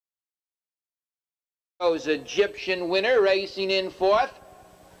Goes Egyptian Winner racing in fourth.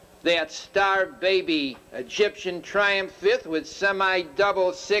 That's Star Baby. Egyptian Triumph fifth with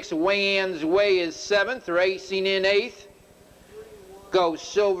semi-double sixth. Wayne's Way is seventh, racing in eighth. Goes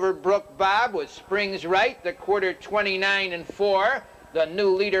Silverbrook Bob with Springs Right, the quarter 29 and 4. The new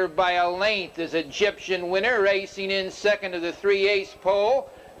leader by a length is Egyptian Winner racing in second to the 3/8 pole.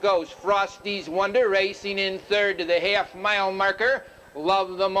 Goes Frosty's Wonder racing in third to the half-mile marker.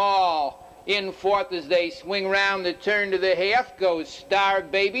 Love Them All. In fourth as they swing round the turn to the half goes Star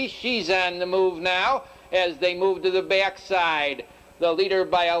Baby. She's on the move now as they move to the backside. The leader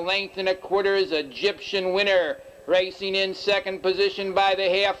by a length and a quarter is Egyptian Winner. Racing in second position by the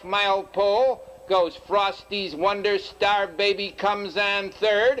half-mile pole goes Frosty's Wonder. Star Baby comes on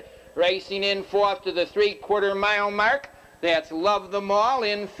third. Racing in fourth to the 3/4 mile mark. That's Love Them All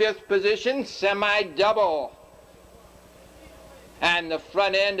in fifth position, semi-double. On the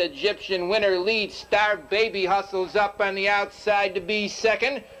front end, Egyptian Winner leads. Star Baby hustles up on the outside to be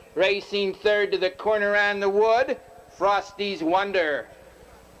second. Racing third to the corner on the wood, Frosty's Wonder.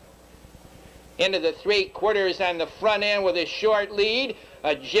 Into the 3/4 on the front end with a short lead.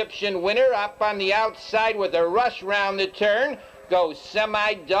 Egyptian Winner up on the outside with a rush round the turn. Goes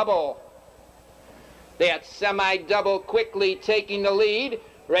semi-double. That semi-double quickly taking the lead.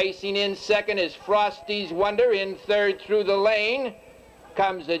 Racing in second is Frosty's Wonder. In third through the lane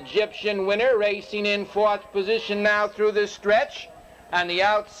comes Egyptian Winner. Racing in fourth position now through the stretch. On the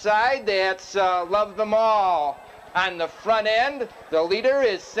outside, that's Love Them All. On the front end, the leader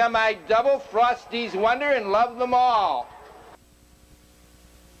is semi-double, Frosty's Wonder, and Love Them All.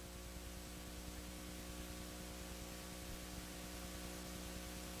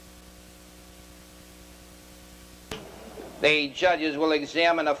 The judges will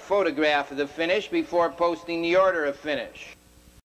examine a photograph of the finish before posting the order of finish.